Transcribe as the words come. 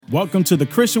Welcome to the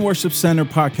Christian Worship Center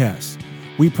podcast.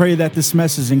 We pray that this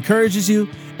message encourages you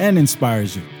and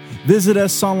inspires you. Visit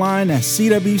us online at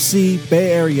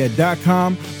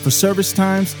cwcbayarea.com for service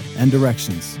times and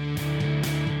directions.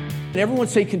 Everyone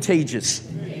say contagious.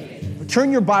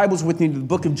 Turn your Bibles with me to the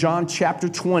book of John chapter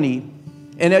 20.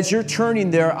 And as you're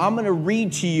turning there, I'm going to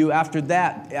read to you after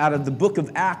that out of the book of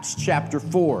Acts chapter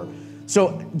 4.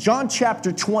 So John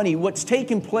chapter 20, what's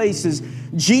taking place is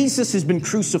Jesus has been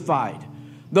crucified.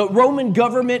 The Roman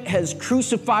government has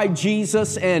crucified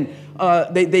Jesus, and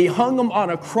they hung him on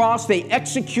a cross. They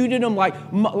executed him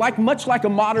much like a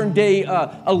modern day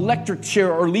electric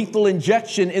chair or lethal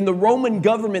injection. In the Roman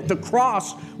government, the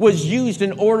cross was used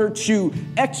in order to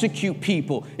execute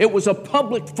people. It was a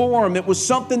public forum. It was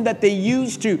something that they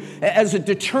used as a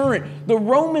deterrent. The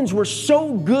Romans were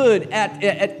so good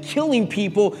at killing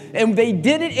people, and they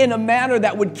did it in a manner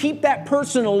that would keep that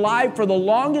person alive for the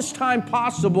longest time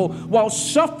possible while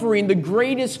suffering the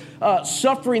greatest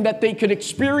suffering that they could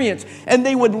experience. And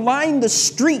they would line the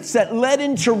streets that led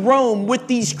into Rome with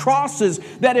these crosses,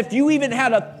 that if you even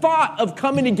had a thought of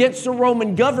coming against the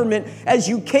Roman government, as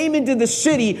you came into the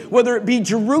city, whether it be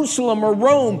Jerusalem or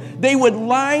Rome, they would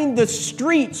line the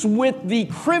streets with the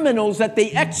criminals that they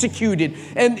executed.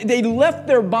 And they left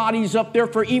their bodies up there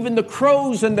for even the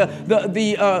crows and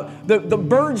the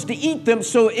birds to eat them,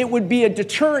 so it would be a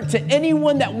deterrent to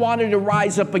anyone that wanted to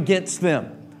rise up against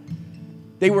them.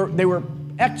 They were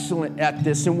excellent at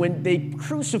this. And when they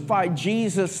crucified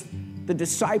Jesus, the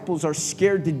disciples are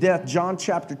scared to death. John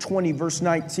chapter 20, verse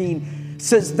 19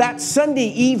 says that Sunday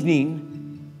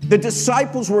evening, the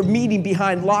disciples were meeting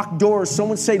behind locked doors.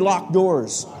 Someone say locked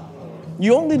doors.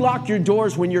 You only lock your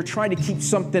doors when you're trying to keep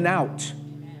something out,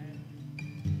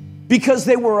 because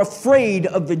they were afraid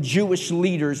of the Jewish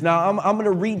leaders. Now, I'm going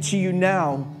to read to you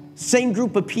now, same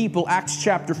group of people, Acts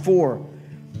chapter 4.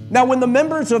 Now, when the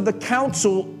members of the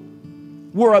council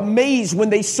were amazed when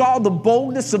they saw the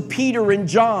boldness of Peter and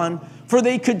John, for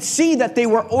they could see that they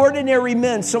were ordinary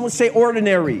men. Someone say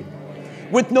ordinary.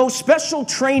 With no special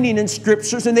training in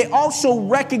scriptures, and they also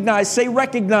recognized, say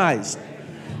recognized,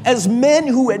 as men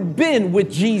who had been with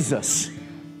Jesus.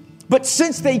 But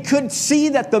since they could see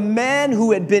that the man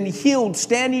who had been healed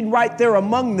standing right there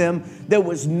among them, there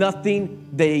was nothing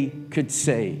they could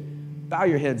say. Bow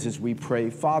your heads as we pray.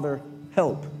 Father,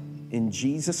 help in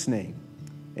Jesus' name.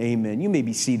 Amen. You may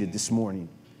be seated this morning.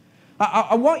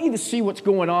 I want you to see what's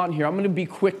going on here. I'm going to be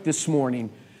quick this morning,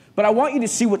 but I want you to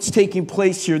see what's taking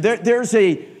place here. There's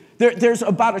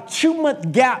about a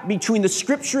 2-month gap between the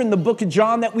scripture in the book of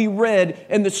John that we read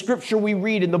and the scripture we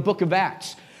read in the book of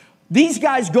Acts. These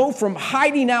guys go from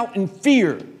hiding out in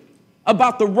fear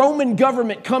about the Roman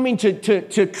government coming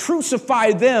to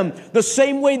crucify them the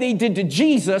same way they did to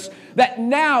Jesus, that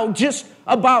now just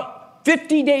about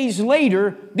 50 days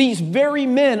later, these very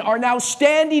men are now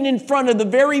standing in front of the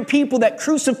very people that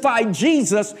crucified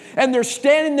Jesus, and they're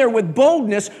standing there with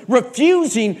boldness,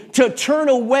 refusing to turn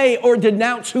away or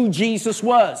denounce who Jesus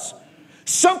was.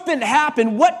 Something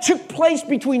happened. What took place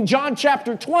between John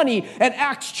chapter 20 and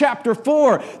Acts chapter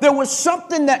 4? There was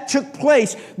something that took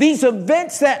place. These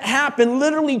events that happened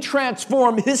literally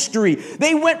transformed history.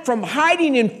 They went from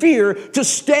hiding in fear to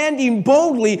standing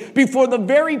boldly before the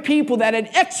very people that had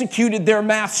executed their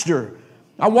master.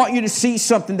 I want you to see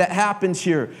something that happens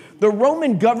here. The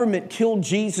Roman government killed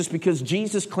Jesus because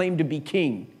Jesus claimed to be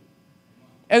king.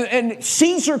 And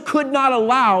Caesar could not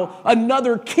allow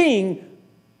another king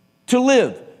to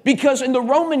live, because in the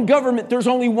Roman government, there's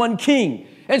only one king.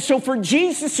 And so for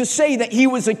Jesus to say that he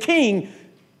was a king,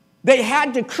 they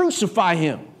had to crucify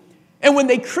him. And when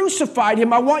they crucified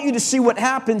him, I want you to see what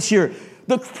happens here.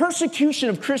 The persecution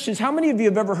of Christians. How many of you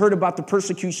have ever heard about the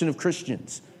persecution of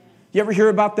Christians? You ever hear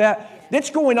about that? That's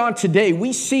going on today.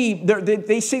 We see,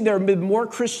 they say there have been more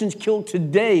Christians killed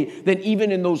today than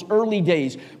even in those early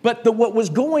days. But what was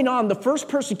going on, the first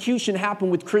persecution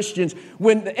happened with Christians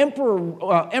when the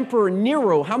Emperor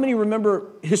Nero, how many remember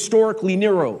historically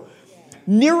Nero?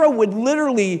 Nero would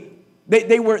literally,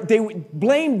 they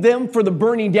blamed them for the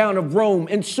burning down of Rome.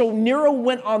 And so Nero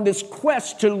went on this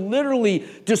quest to literally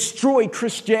destroy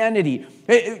Christianity.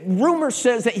 Rumor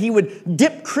says that he would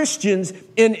dip Christians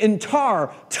in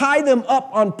tar, tie them up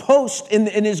on posts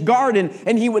in his garden,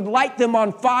 and he would light them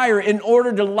on fire in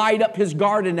order to light up his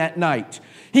garden at night.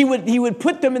 He would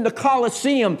put them in the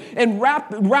Colosseum and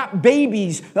wrap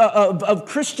babies of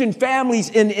Christian families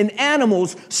in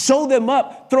animals, sew them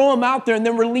up, throw them out there, and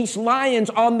then release lions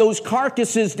on those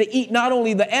carcasses to eat not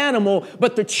only the animal,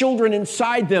 but the children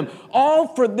inside them, all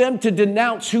for them to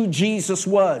denounce who Jesus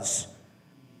was.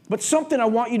 But something I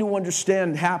want you to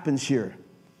understand happens here.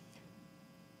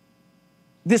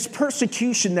 this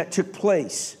persecution that took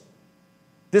place,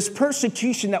 this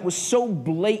persecution that was so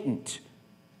blatant,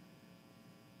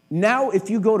 now if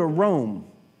you go to Rome,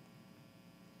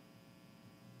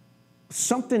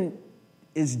 something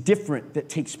is different that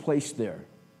takes place there.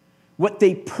 What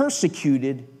they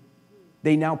persecuted,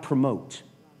 they now promote.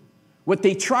 What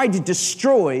they tried to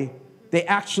destroy, they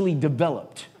actually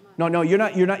developed. No, you're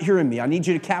not hearing me. I need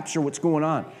you to capture what's going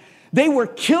on. They were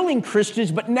killing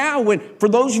Christians, but now for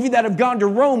those of you that have gone to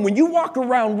Rome, when you walk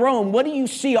around Rome, what do you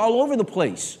see all over the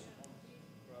place?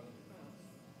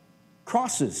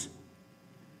 Crosses.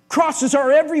 Crosses are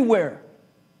everywhere.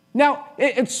 Now,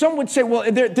 if some would say,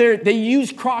 well, they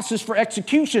use crosses for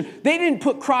execution. They didn't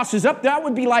put crosses up. That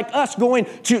would be like us going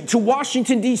to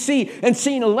Washington, D.C. and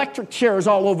seeing electric chairs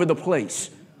all over the place.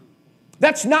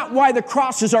 That's not why the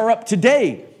crosses are up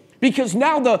today. Because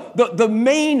now the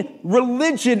main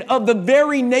religion of the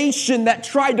very nation that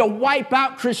tried to wipe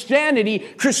out Christianity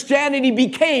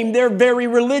became their very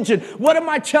religion. What am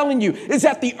I telling you? Is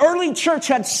that the early church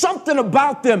had something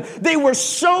about them. They were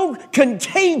so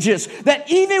contagious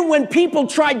that even when people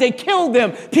tried to kill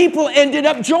them, people ended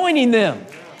up joining them.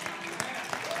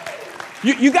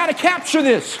 You got to capture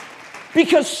this.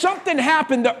 Because something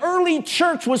happened. The early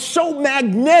church was so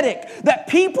magnetic that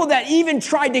people that even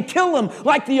tried to kill him,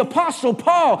 like the Apostle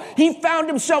Paul, he found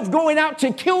himself going out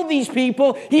to kill these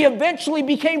people. He eventually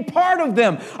became part of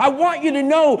them. I want you to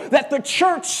know that the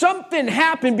church, something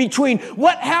happened between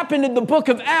what happened in the book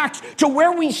of Acts to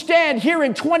where we stand here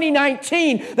in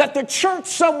 2019, that the church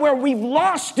somewhere, we've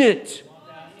lost it.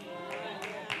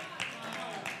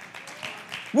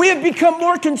 We have become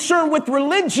more concerned with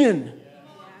religion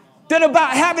than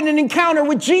about having an encounter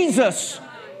with Jesus.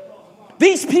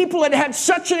 These people had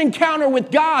such an encounter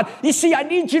with God. You see, I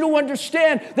need you to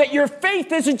understand that your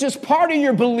faith isn't just part of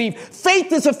your belief.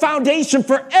 Faith is a foundation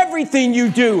for everything you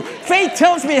do. Faith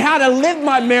tells me how to live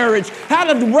my marriage, how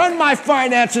to run my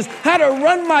finances, how to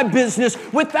run my business.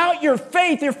 Without your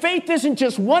faith isn't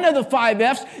just one of the 5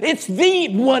 F's. It's the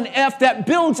one F that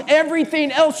builds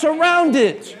everything else around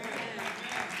it.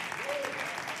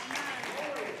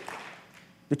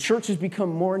 The church has become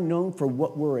more known for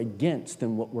what we're against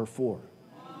than what we're for.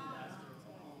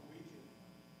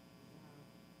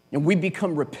 And we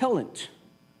become repellent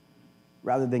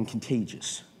rather than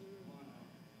contagious.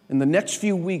 In the next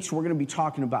few weeks, we're going to be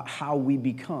talking about how we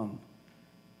become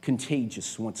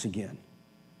contagious once again.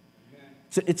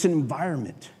 It's an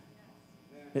environment.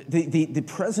 The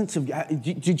presence of God.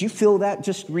 Did you feel that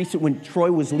just recently when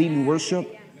Troy was leading worship?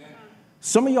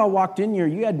 Some of y'all walked in here,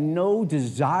 you had no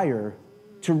desire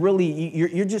to really,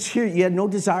 you're just here. You had no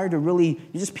desire to really,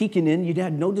 you're just peeking in. You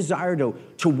had no desire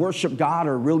to worship God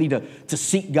or really to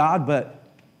seek God, but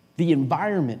the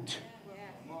environment,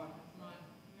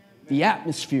 the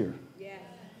atmosphere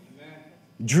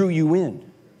drew you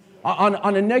in.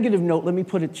 On a negative note, let me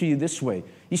put it to you this way.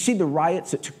 You see the riots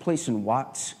that took place in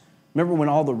Watts? Remember when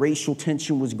all the racial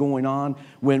tension was going on?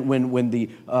 When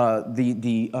the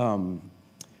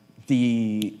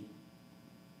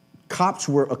cops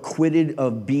were acquitted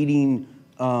of beating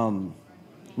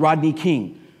Rodney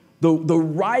King. The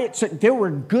riots, there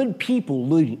were good people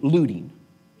looting.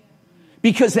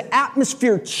 Because the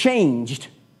atmosphere changed.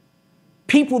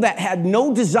 People that had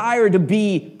no desire to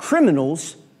be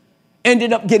criminals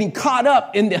ended up getting caught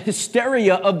up in the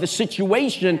hysteria of the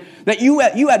situation, that you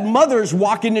had mothers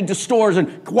walking into stores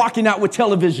and walking out with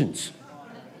televisions.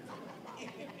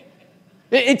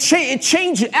 It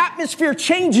changes. Atmosphere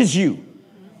changes you.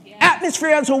 Atmosphere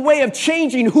has a way of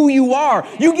changing who you are.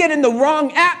 You get in the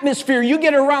wrong atmosphere. You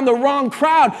get around the wrong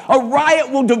crowd. A riot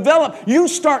will develop. You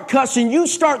start cussing. You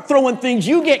start throwing things.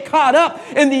 You get caught up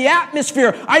in the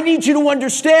atmosphere. I need you to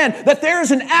understand that there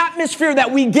is an atmosphere that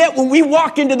we get when we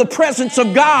walk into the presence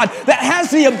of God that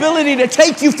has the ability to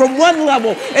take you from one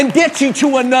level and get you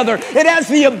to another. It has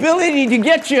the ability to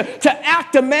get you to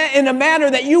act in a manner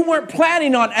that you weren't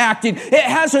planning on acting. It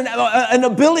has an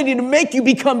ability to make you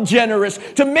become generous,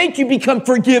 to make you become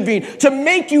forgiving, to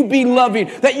make you be loving,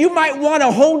 that you might want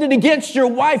to hold it against your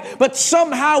wife, but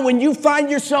somehow when you find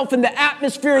yourself in the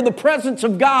atmosphere of the presence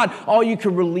of God, all you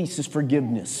can release is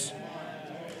forgiveness.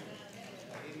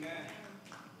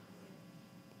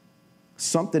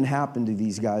 Something happened to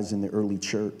these guys in the early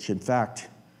church. In fact,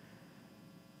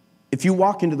 if you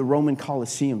walk into the Roman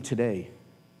Colosseum today,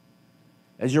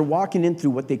 as you're walking in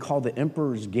through what they call the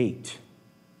Emperor's Gate,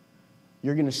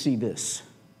 you're going to see this.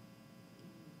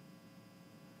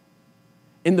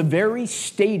 In the very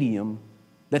stadium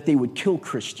that they would kill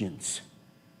Christians,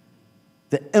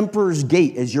 the Emperor's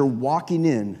Gate, as you're walking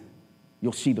in,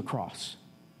 you'll see the cross.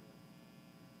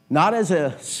 Not as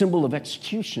a symbol of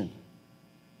execution,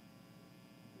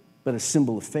 but a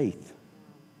symbol of faith.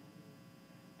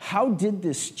 How did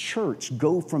this church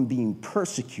go from being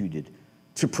persecuted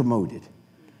to promoted?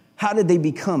 How did they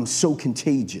become so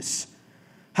contagious?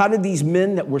 How did these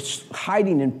men that were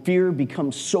hiding in fear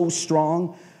become so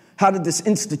strong? How did this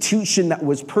institution that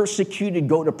was persecuted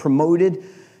go to promoted?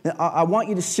 I want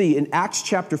you to see in Acts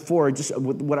chapter 4, just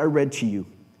what I read to you.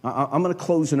 I'm going to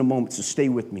close in a moment, so stay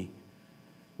with me.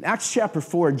 In Acts chapter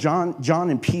 4, John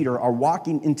and Peter are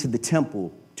walking into the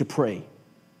temple to pray.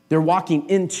 They're walking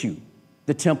into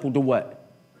the temple to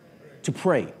what? To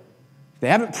pray. They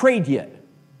haven't prayed yet.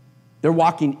 They're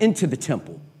walking into the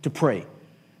temple to pray.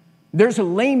 There's a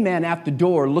lame man at the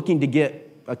door looking to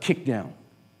get a kick down.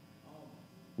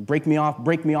 Break me off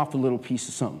a little piece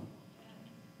of something.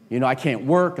 You know, I can't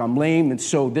work, I'm lame, and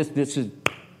so this is,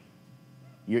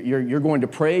 you're going to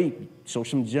pray. Show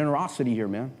some generosity here,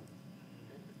 man.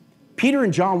 Peter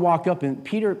and John walk up, and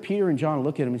Peter and John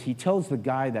look at him, and he tells the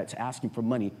guy that's asking for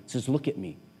money, says, look at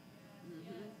me.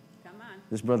 Come on.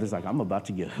 This brother's like, I'm about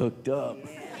to get hooked up.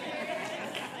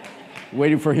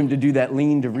 Waiting for him to do that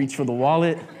lean to reach for the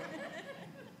wallet.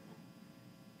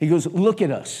 He goes, look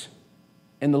at us.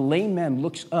 And the lame man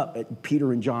looks up at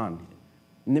Peter and John.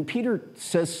 And then Peter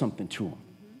says something to him.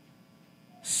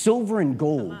 Silver and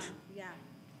gold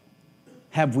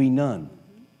have we none.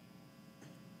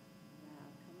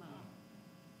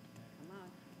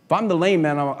 If I'm the lame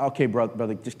man, okay,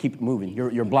 brother, just keep it moving.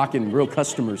 You're blocking real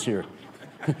customers here.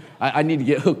 I need to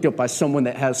get hooked up by someone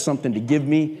that has something to give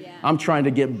me. Yeah. I'm trying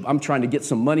to get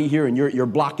some money here, and you're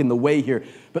blocking the way here.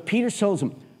 But Peter tells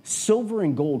him, silver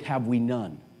and gold have we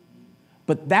none,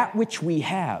 but that which we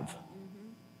have.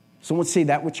 Someone say,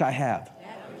 that which I have,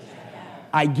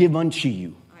 I give unto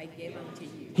you.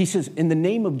 He says, in the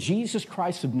name of Jesus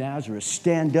Christ of Nazareth,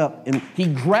 stand up. And he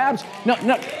grabs,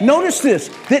 notice this,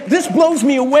 this blows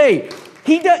me away.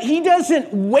 He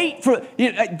doesn't wait for,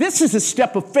 this is a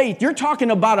step of faith. You're talking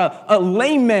about a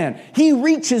lame man. He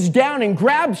reaches down and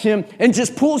grabs him and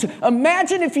just pulls him.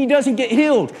 Imagine if he doesn't get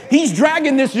healed. He's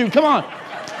dragging this dude, come on.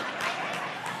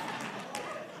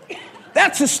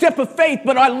 That's a step of faith,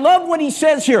 but I love what he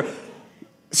says here.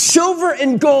 Silver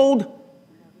and gold,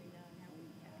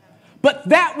 but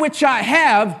that which I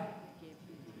have,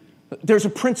 there's a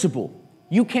principle.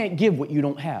 You can't give what you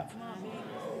don't have.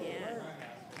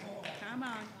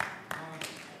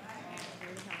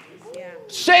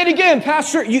 Say it again,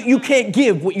 Pastor. You can't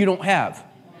give what you don't have.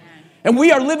 And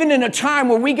we are living in a time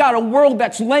where we got a world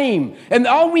that's lame. And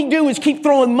all we do is keep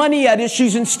throwing money at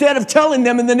issues instead of telling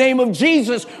them in the name of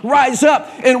Jesus, rise up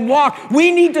and walk. We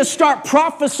need to start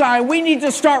prophesying. We need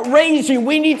to start raising.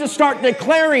 We need to start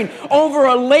declaring over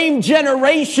a lame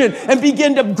generation and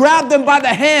begin to grab them by the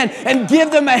hand and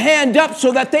give them a hand up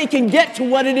so that they can get to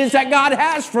what it is that God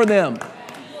has for them.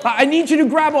 I need you to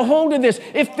grab a hold of this.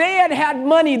 If they had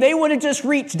money, they would have just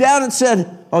reached down and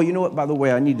said, oh, you know what, by the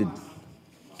way,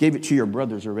 gave it to your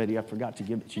brothers already. I forgot to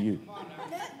give it to you.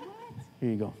 Here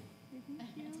you go.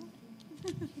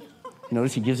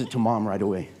 Notice he gives it to mom right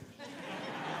away.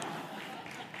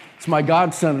 It's my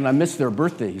godson, and I missed their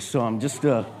birthdays, so I'm just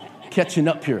catching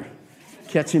up here.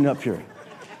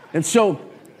 And so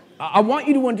I want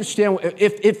you to understand,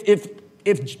 if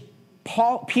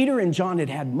Peter and John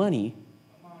had money,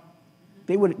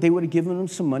 they would have given him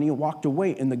some money and walked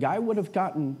away, and the guy would have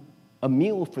gotten a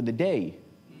meal for the day,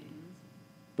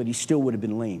 but he still would have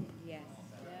been lame. Yes.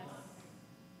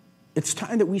 It's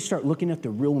time that we start looking at the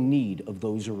real need of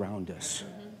those around us.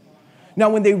 Now,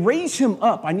 when they raise him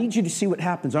up, I need you to see what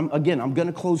happens. I'm going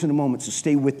to close in a moment, so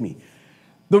stay with me.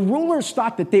 The rulers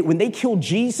thought that when they killed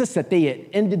Jesus, that they had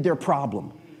ended their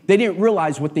problem. They didn't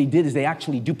realize what they did is they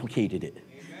actually duplicated it.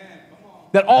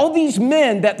 That all these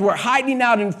men that were hiding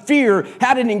out in fear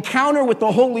had an encounter with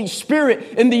the Holy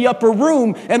Spirit in the upper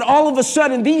room, and all of a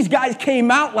sudden these guys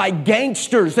came out like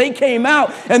gangsters. They came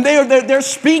out and they're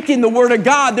speaking the word of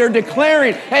God. They're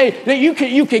declaring, hey, that you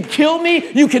can kill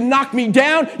me, you can knock me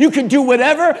down, you can do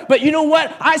whatever, but you know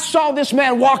what? I saw this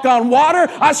man walk on water.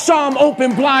 I saw him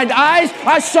open blind eyes.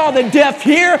 I saw the deaf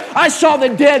hear. I saw the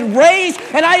dead raised,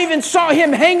 and I even saw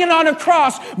him hanging on a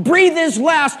cross, breathe his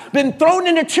last, been thrown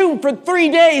in a tomb for 3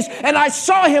 days, and I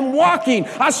saw him walking.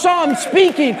 I saw him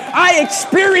speaking. I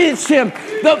experienced him.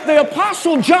 The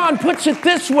Apostle John puts it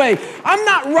this way. I'm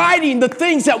not writing the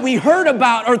things that we heard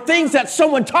about or things that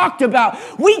someone talked about.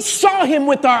 We saw him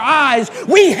with our eyes.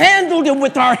 We handled him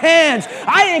with our hands.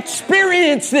 I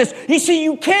experienced this. You see,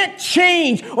 you can't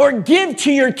change or give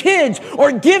to your kids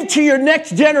or give to your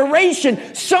next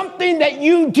generation something that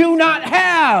you do not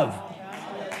have.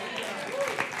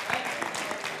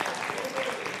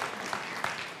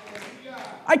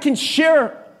 I can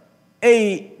share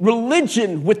a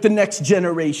religion with the next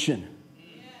generation,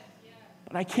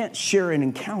 but I can't share an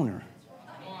encounter.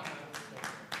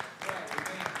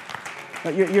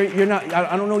 You're not,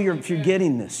 I don't know if you're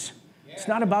getting this. It's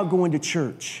not about going to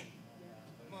church.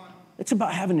 It's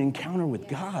about having an encounter with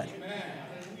God.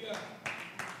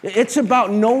 It's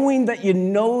about knowing that you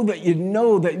know that you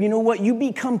know that, you know what, you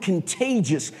become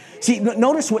contagious. See,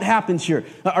 notice what happens here.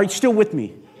 Are you still with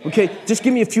me? Okay, just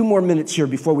give me a few more minutes here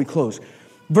before we close.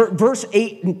 Verse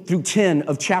 8 through 10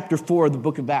 of chapter 4 of the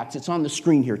book of Acts. It's on the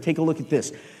screen here. Take a look at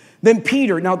this. Then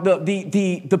Peter, now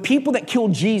the people that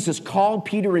killed Jesus called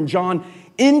Peter and John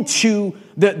into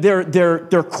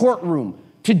their courtroom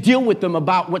to deal with them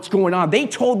about what's going on. They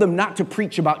told them not to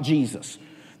preach about Jesus.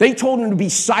 They told them to be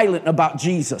silent about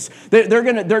Jesus. They're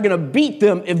gonna beat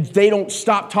them if they don't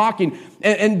stop talking.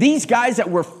 And these guys that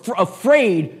were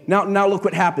afraid, now look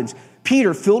what happens.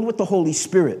 Peter, filled with the Holy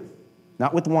Spirit,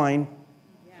 not with wine,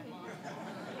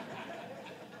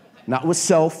 not with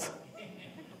self,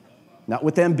 not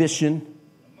with ambition.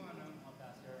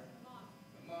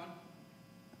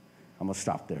 I'm going to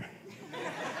stop there.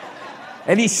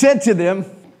 And he said to them,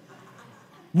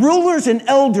 rulers and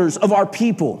elders of our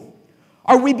people,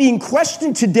 are we being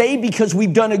questioned today because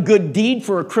we've done a good deed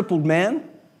for a crippled man?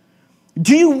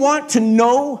 Do you want to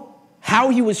know how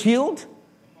he was healed?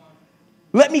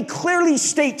 Let me clearly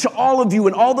state to all of you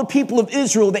and all the people of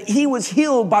Israel that he was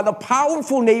healed by the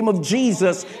powerful name of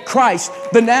Jesus Christ,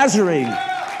 the Nazarene,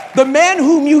 the man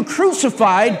whom you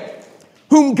crucified,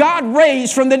 whom God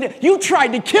raised from the dead. You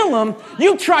tried to kill him,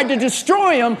 you tried to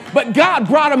destroy him, but God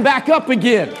brought him back up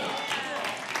again.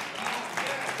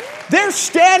 They're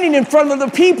standing in front of the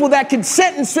people that can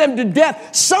sentence them to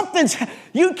death.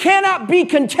 You cannot be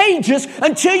contagious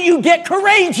until you get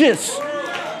courageous.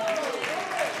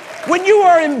 When you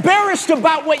are embarrassed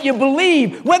about what you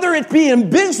believe, whether it be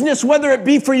in business, whether it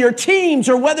be for your teams,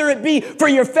 or whether it be for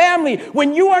your family,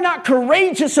 when you are not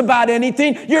courageous about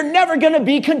anything, you're never going to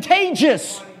be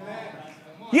contagious.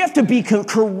 You have to be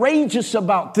courageous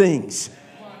about things.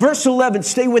 Verse 11,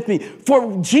 stay with me.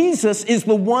 For Jesus is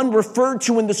the one referred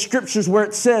to in the scriptures where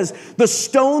it says, the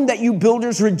stone that you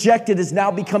builders rejected has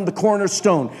now become the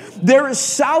cornerstone. There is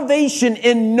salvation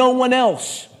in no one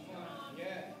else.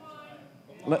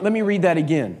 Let me read that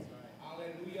again.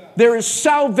 There is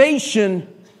salvation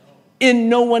in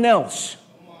no one else.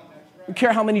 I don't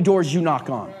care how many doors you knock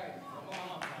on.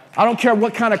 I don't care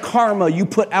what kind of karma you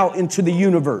put out into the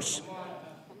universe.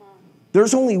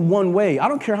 There's only one way. I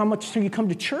don't care how much you come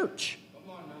to church.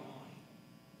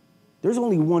 There's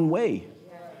only one way.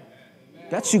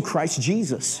 That's through Christ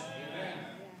Jesus.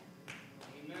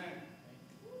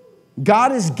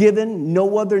 God has given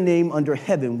no other name under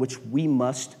heaven which we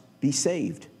must be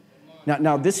saved.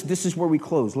 Now this is where we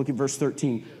close. Look at verse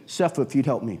 13. Sepha, if you'd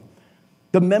help me.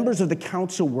 The members of the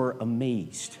council were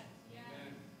amazed.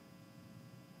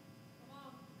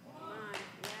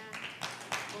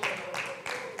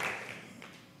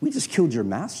 We just killed your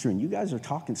master and you guys are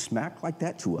talking smack like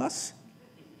that to us?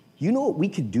 You know what we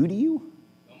could do to you?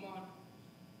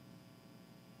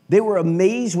 They were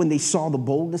amazed when they saw the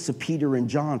boldness of Peter and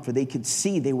John, for they could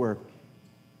see they were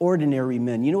ordinary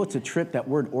men. You know what's a trip? That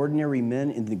word ordinary men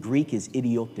in the Greek is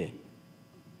idiote.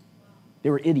 They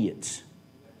were idiots.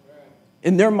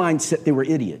 In their mindset, they were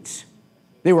idiots.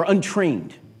 They were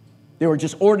untrained. They were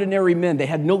just ordinary men. They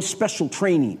had no special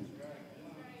training.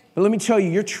 But let me tell you,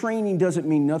 your training doesn't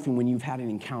mean nothing when you've had an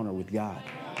encounter with God.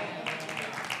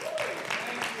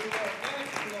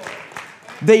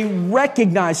 They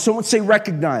recognized, someone say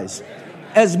recognize,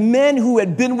 as men who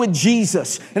had been with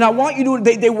Jesus. And I want you to,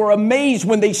 they were amazed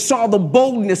when they saw the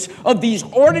boldness of these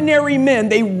ordinary men.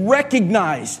 They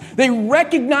recognized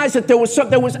that there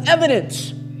was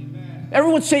evidence.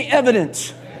 Everyone say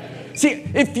evidence. See,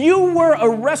 if you were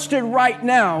arrested right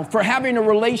now for having a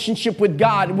relationship with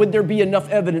God, would there be enough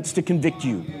evidence to convict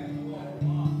you?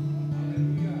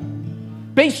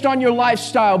 Based on your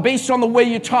lifestyle, based on the way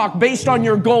you talk, based on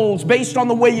your goals, based on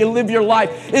the way you live your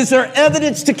life, is there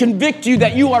evidence to convict you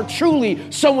that you are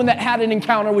truly someone that had an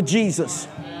encounter with Jesus?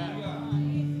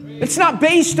 It's not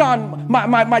based on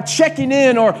my checking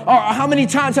in or how many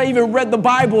times I even read the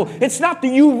Bible. It's not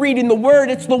you reading the Word,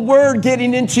 it's the Word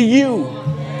getting into you.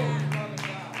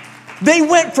 They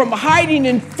went from hiding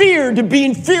in fear to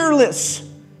being fearless.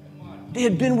 They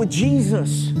had been with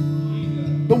Jesus.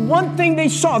 The one thing they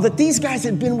saw, that these guys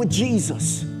had been with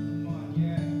Jesus.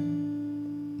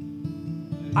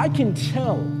 I can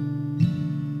tell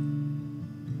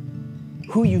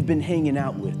who you've been hanging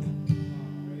out with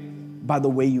by the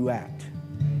way you act.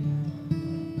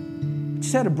 I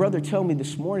just had a brother tell me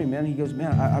this morning, man, he goes,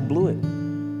 man, I blew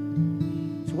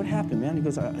it. So what happened, man? He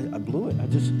goes, I blew it. I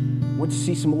just went to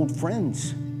see some old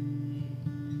friends.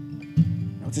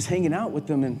 I was just hanging out with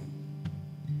them and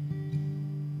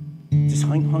just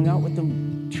hung out with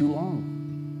them too long.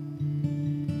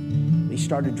 They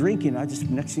started drinking.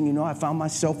 Next thing you know, I found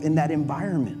myself in that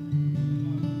environment.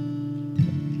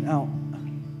 Now,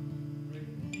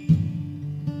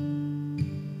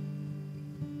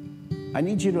 I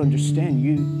need you to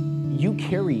understand, you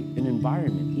carry an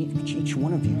environment, each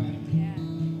one of you.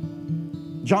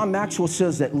 John Maxwell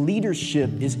says that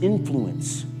leadership is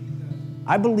influence.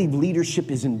 I believe leadership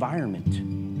is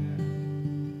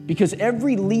environment. Because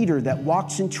every leader that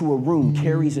walks into a room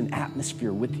carries an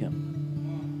atmosphere with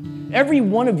him. Every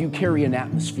one of you carry an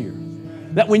atmosphere.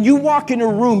 That when you walk in a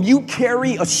room, you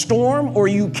carry a storm or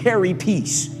you carry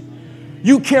peace.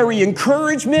 You carry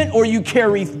encouragement or you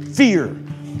carry fear.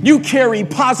 You carry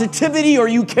positivity or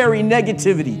you carry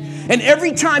negativity. And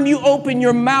every time you open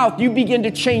your mouth, you begin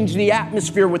to change the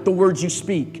atmosphere with the words you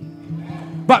speak.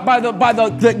 By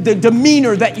the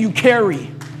demeanor that you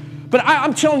carry. But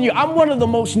I'm telling you, I'm one of the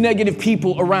most negative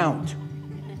people around.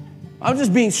 I'm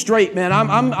just being straight, man.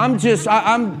 I'm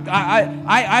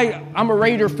a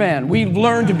Raider fan. We've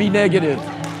learned to be negative.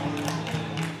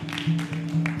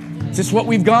 It's just what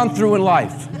we've gone through in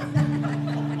life.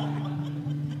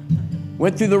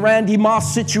 Went through the Randy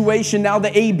Moss situation, now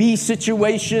the AB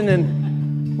situation,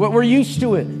 and we're used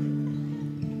to it.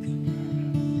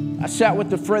 I sat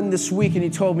with a friend this week and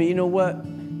he told me, you know what?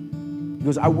 He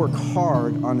goes, I work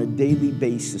hard on a daily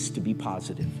basis to be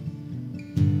positive.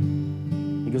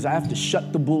 He goes, I have to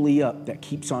shut the bully up that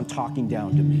keeps on talking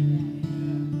down to me.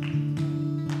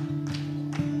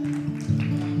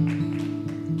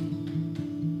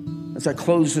 As I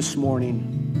close this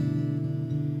morning,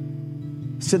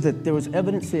 I said that there was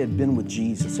evidence they had been with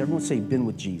Jesus. Everyone say, been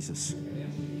with Jesus.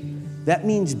 That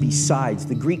means besides.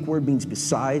 The Greek word means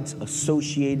besides,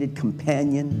 associated,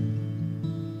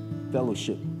 companion,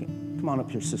 fellowship. Come on up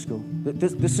here, Cisco.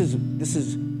 This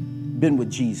is been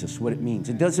with Jesus, what it means.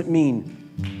 It doesn't mean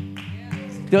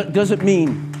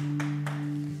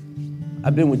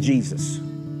I've been with Jesus.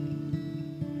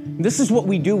 And this is what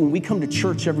we do when we come to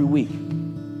church every week.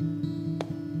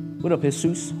 What up,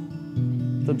 Jesus?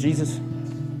 What's up, Jesus?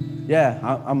 Yeah,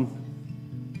 I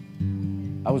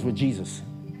was with Jesus.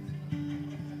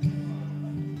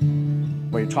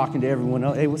 Where you're talking to everyone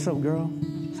else. Hey, what's up, girl?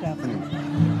 What's happening?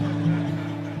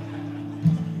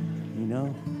 You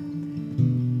know?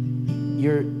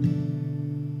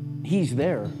 He's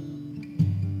there.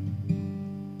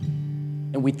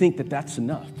 And we think that that's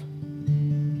enough.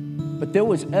 But there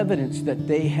was evidence that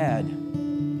they had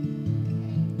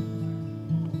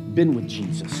been with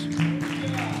Jesus.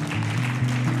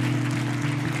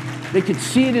 They could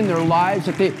see it in their lives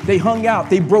that they hung out,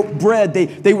 they broke bread,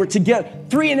 they were together.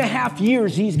 3.5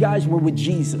 years these guys were with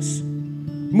Jesus.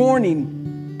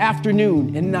 Morning,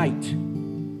 afternoon, and night,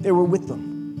 they were with them.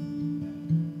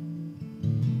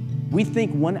 We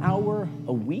think 1 hour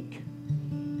a week.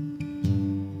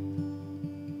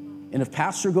 And if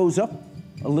pastor goes up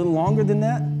a little longer than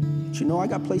that, but you know I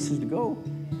got places to go.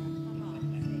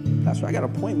 Pastor, I got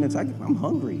appointments. I'm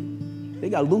hungry. They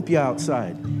got lumpia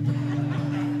outside.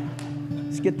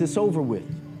 Let's get this over with.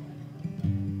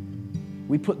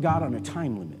 We put God on a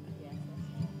time limit.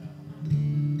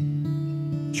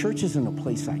 Church isn't a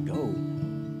place I go.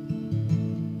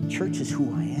 Church is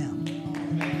who I am.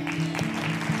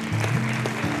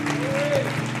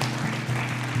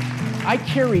 I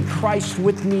carry Christ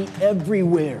with me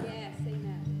everywhere.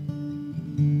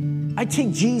 I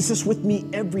take Jesus with me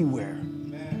everywhere.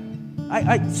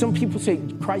 Some people say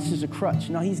Christ is a crutch.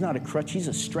 No, he's not a crutch. He's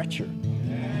a stretcher.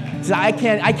 So I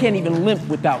can't even limp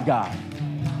without God.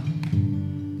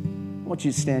 I want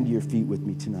you to stand to your feet with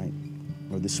me tonight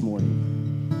or this morning.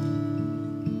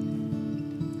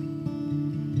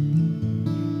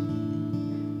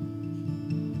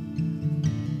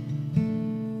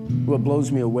 What blows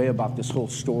me away about this whole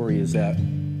story is that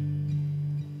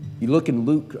you look in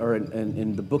Luke or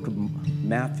in the book of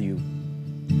Matthew,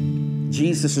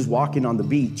 Jesus is walking on the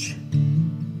beach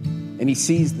and he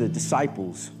sees the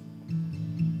disciples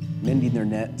mending their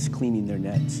nets, cleaning their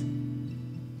nets.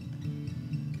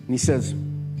 And he says,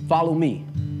 follow me.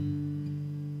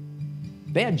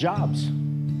 They had jobs.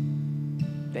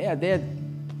 They had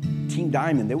Team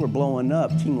Diamond, they were blowing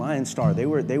up. Team Lion Star, they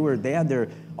had their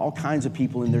all kinds of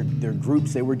people in their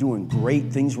groups. They were doing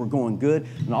great. Things were going good.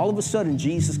 And all of a sudden,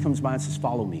 Jesus comes by and says,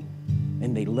 follow me.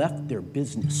 And they left their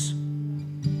business.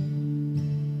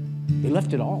 They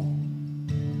left it all.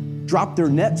 Dropped their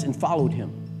nets and followed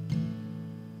him.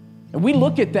 And we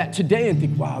look at that today and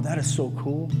think, wow, that is so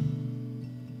cool.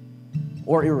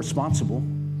 Or irresponsible.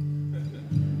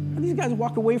 do these guys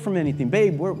walk away from anything?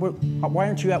 Babe, why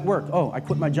aren't you at work? Oh, I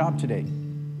quit my job today.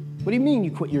 What do you mean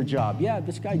you quit your job? Yeah,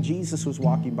 this guy Jesus was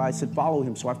walking by. I said, follow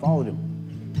him, so I followed him.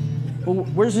 Well,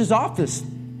 where's his office?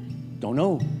 Don't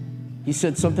know. He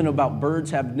said something about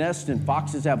birds have nests and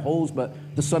foxes have holes, but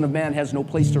the Son of Man has no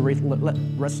place to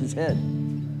rest his head.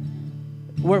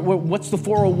 What's the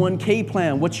 401k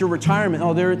plan? What's your retirement?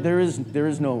 Oh, there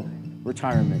is no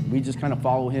retirement. We just kind of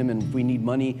follow him, and if we need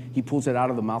money, he pulls it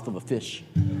out of the mouth of a fish.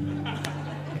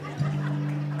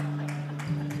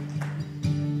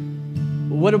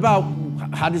 What about,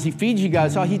 how does he feed you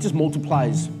guys? Oh, he just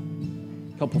multiplies a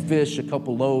couple fish, a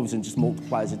couple loaves, and just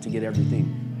multiplies it to get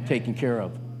everything taken care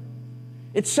of.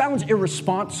 It sounds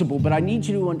irresponsible, but I need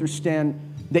you to understand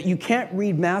that you can't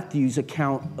read Matthew's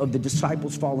account of the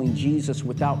disciples following Jesus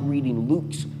without reading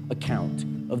Luke's account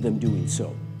of them doing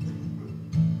so.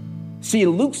 See, in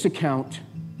Luke's account,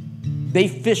 they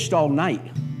fished all night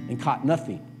and caught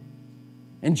nothing.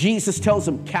 And Jesus tells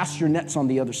them, cast your nets on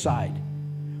the other side.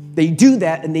 They do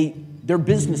that, and their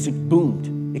business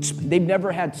boomed. They've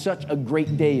never had such a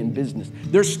great day in business.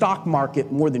 Their stock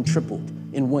market more than tripled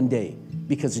in one day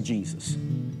because of Jesus.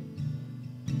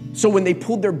 So when they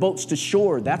pulled their boats to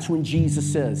shore, that's when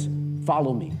Jesus says,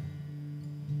 follow me,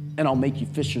 and I'll make you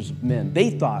fishers of men. They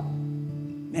thought,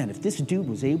 man, if this dude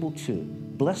was able to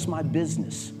bless my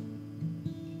business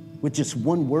with just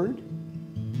one word,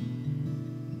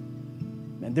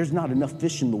 man, there's not enough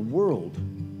fish in the world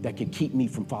that could keep me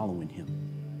from following him.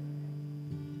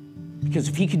 Because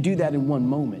if he could do that in one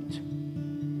moment,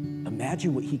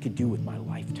 imagine what he could do with my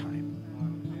lifetime.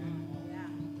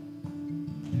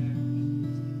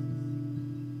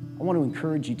 I want to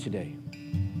encourage you today.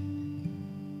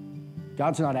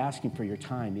 God's not asking for your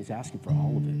time. He's asking for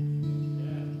all of it.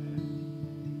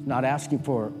 He's not asking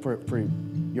for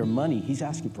your money. He's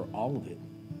asking for all of it.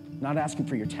 Not asking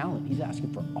for your talent. He's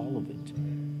asking for all of it.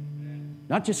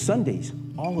 Not just Sundays,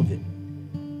 all of it.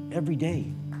 Every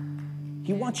day.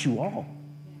 He wants you all.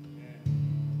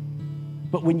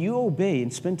 But when you obey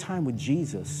and spend time with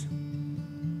Jesus,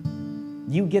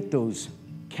 you get those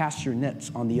cast your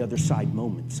nets on the other side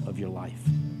moments of your life.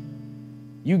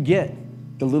 You get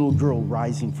the little girl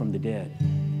rising from the dead.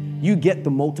 You get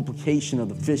the multiplication of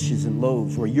the fishes and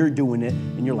loaves where you're doing it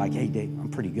and you're like, hey, Dave, I'm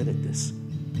pretty good at this.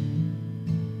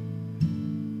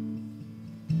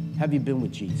 Have you been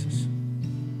with Jesus?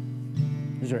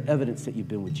 Is there evidence that you've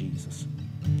been with Jesus?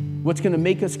 What's going to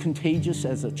make us contagious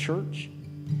as a church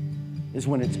is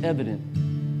when it's evident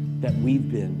that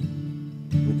we've been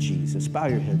with Jesus. Bow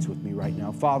your heads with me right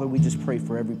now. Father, we just pray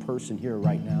for every person here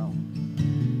right now.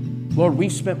 Lord,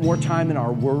 we've spent more time in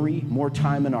our worry, more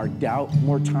time in our doubt,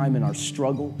 more time in our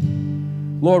struggle.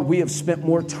 Lord, we have spent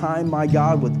more time, my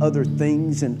God, with other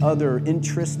things and other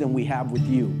interests than we have with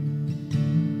you.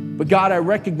 But God, I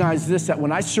recognize this, that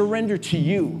when I surrender to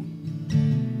you,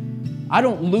 I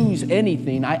don't lose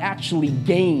anything. I actually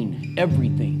gain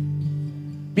everything.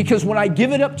 Because when I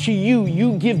give it up to you,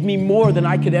 you give me more than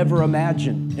I could ever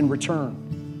imagine in return.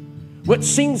 What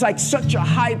seems like such a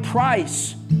high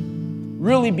price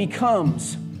really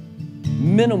becomes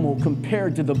minimal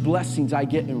compared to the blessings I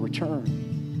get in return.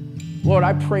 Lord,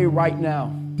 I pray right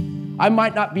now, I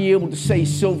might not be able to say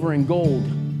silver and gold,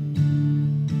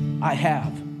 I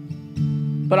have.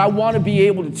 But I want to be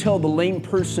able to tell the lame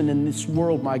person in this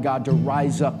world, my God, to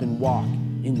rise up and walk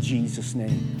in Jesus'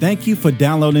 name. Thank you for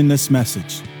downloading this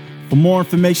message. For more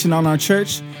information on our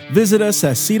church, visit us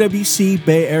at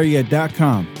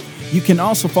cwcbayarea.com. You can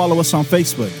also follow us on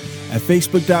Facebook at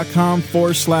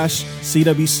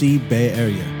facebook.com/CWC Bay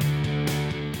Area.